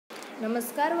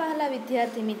નમસ્કાર વહાલા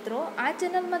વિદ્યાર્થી મિત્રો, આ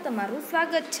ચેનલમાં તમારું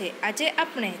સ્વાગત છે। આજે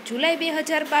આપણે જુલાઈ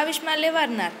 2022માં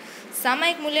લેવાનાર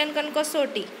સામયિક મૂલ્યાંકન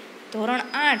કસોટી ધોરણ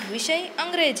 8 વિષય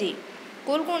અંગ્રેજી,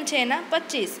 કુલ ગુણ છે એના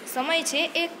 25, સમય છે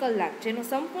 1 કલાક, જેનું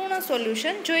સંપૂર્ણ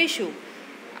સોલ્યુશન જોઈશું।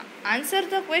 Answer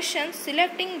the question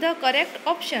selecting the correct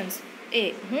options. A.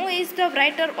 Who is the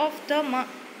writer of the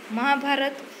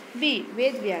Mahabharat? B.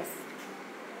 Ved Vyas.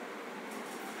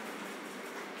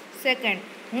 Second,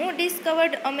 Who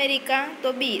discovered America? તો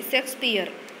B. Shakespeare.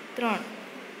 3.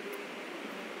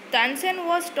 Tansen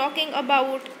was talking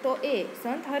about? તો A.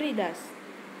 સંત હરિદાસ।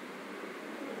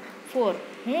 4.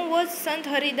 Who was સંત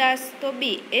હરિદાસ? તો B.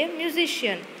 A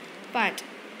musician। 5.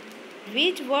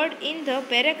 Which word in the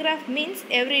paragraph means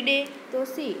every day? તો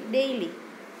C. daily।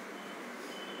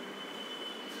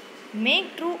 Make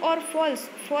true or false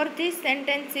for these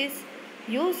sentences.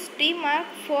 Use T mark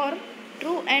for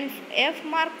true and F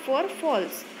mark for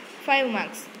false. 5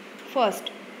 marks. First,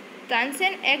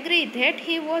 Tansen agreed that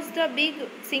he was the big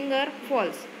singer.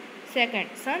 False. Second,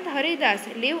 Sant Haridas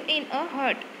lived in a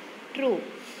hut. True.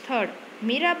 Third,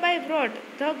 Mirabai wrote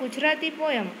the Gujarati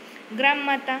poem Gram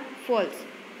Mata. False.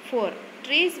 4.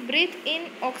 Trees breathe in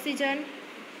oxygen.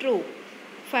 True.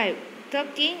 5. The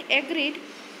king agreed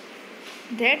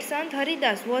that Sant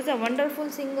Haridas was a wonderful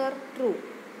singer. True.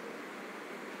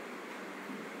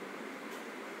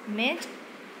 Match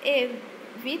A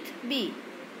with B.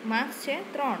 Marks છે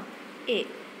 3. A.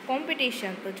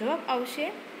 Competition, તો જવાબ આવશે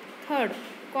 3rd.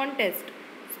 Contest,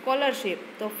 scholarship,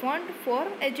 તો fund for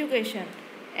education.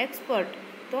 Expert,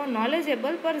 તો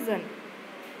knowledgeable person.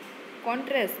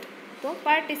 કોન્ટ્રેસ્ટ, તો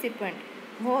participant.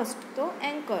 Host, તો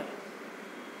anchor.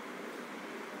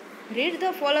 Read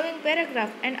the following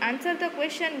paragraph and answer the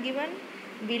question given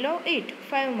below it.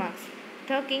 5 marks.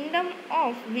 The kingdom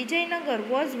of Vijayanagar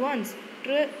was once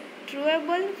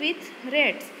troubled with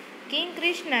rats. King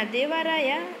Krishna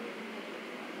Devaraya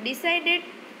decided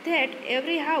that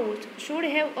every house should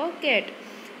have a cat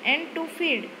and to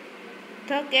feed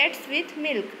the cats with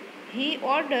milk, he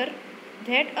ordered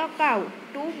that a cow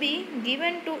to be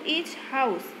given to each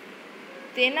house.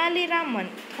 Tenali Raman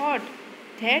thought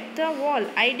that the whole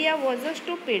idea was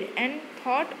stupid and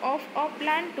thought of a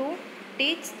plan to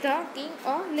teach the king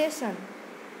a lesson.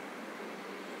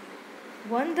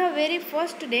 On the very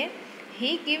first day, he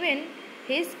given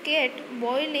his cat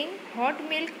boiling hot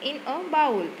milk in a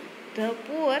bowl. The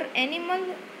poor animal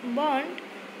burnt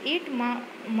its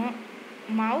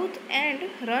mouth and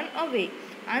ran away.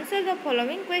 Answer the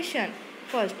following question.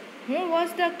 First, who was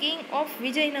the king of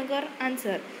Vijayanagar?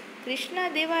 Answer, Krishna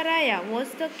Devaraya was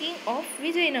the king of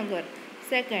Vijayanagar.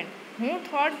 Second, who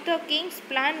thought the king's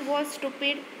plan was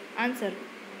stupid? Answer,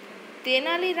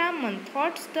 Tenali Raman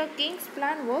thought the king's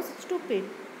plan was stupid.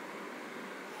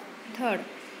 Third,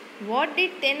 what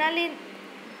did Tenali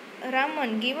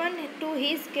Raman given to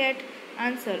his cat?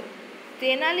 Answer,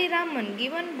 Tenali Raman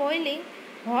given boiling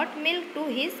hot milk to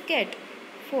his cat.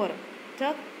 4.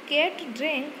 The cat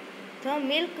drank the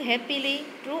milk happily.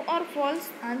 True or false?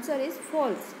 Answer is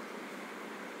false.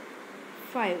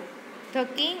 5. The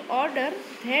king ordered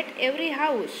that every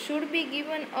house should be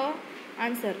given a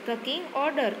answer. The king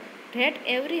ordered that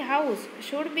every house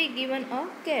should be given a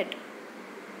cat.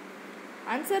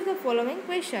 Answer the following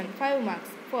question. 5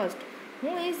 marks. First,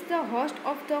 who is the host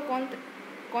of the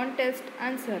contest?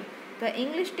 Answer, the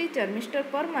English teacher Mr.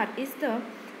 Parmar is the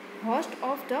host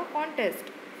of the contest.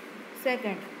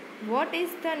 Second, what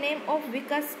is the name of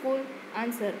Vikas School?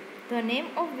 Answer, the name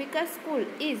of Vikas School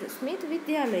is Smith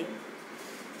Vidyalay.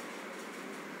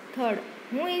 Third,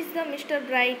 who is the Mr.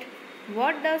 Bright?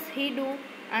 What does he do?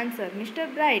 Answer, Mr.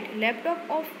 Bright, laptop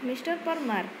of Mr.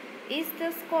 Parmar, is the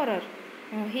scorer.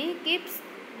 He keeps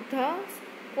the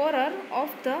scorer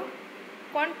of the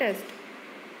contest.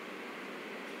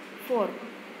 4.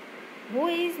 Who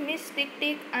is Miss Tick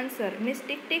Tick? Answer, Miss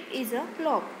Tick Tick is a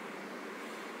clock.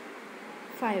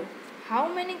 5. How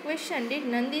many questions did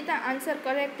Nandita answer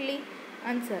correctly?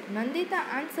 Answer, Nandita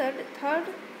answered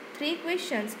 3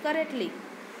 questions correctly.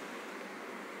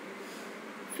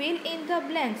 Fill in the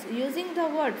blanks using the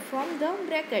word from the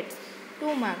brackets.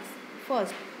 2 marks.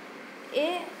 First,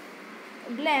 a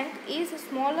blank is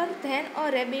smaller than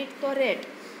a rabbit, to rat.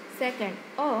 Second,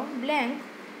 a blank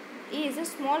is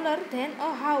smaller than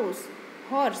a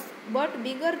horse, but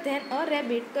bigger than a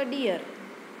rabbit, to deer.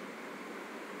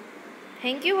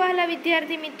 Thank you વહાલા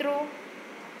વિદ્યાર્થી મિત્રો.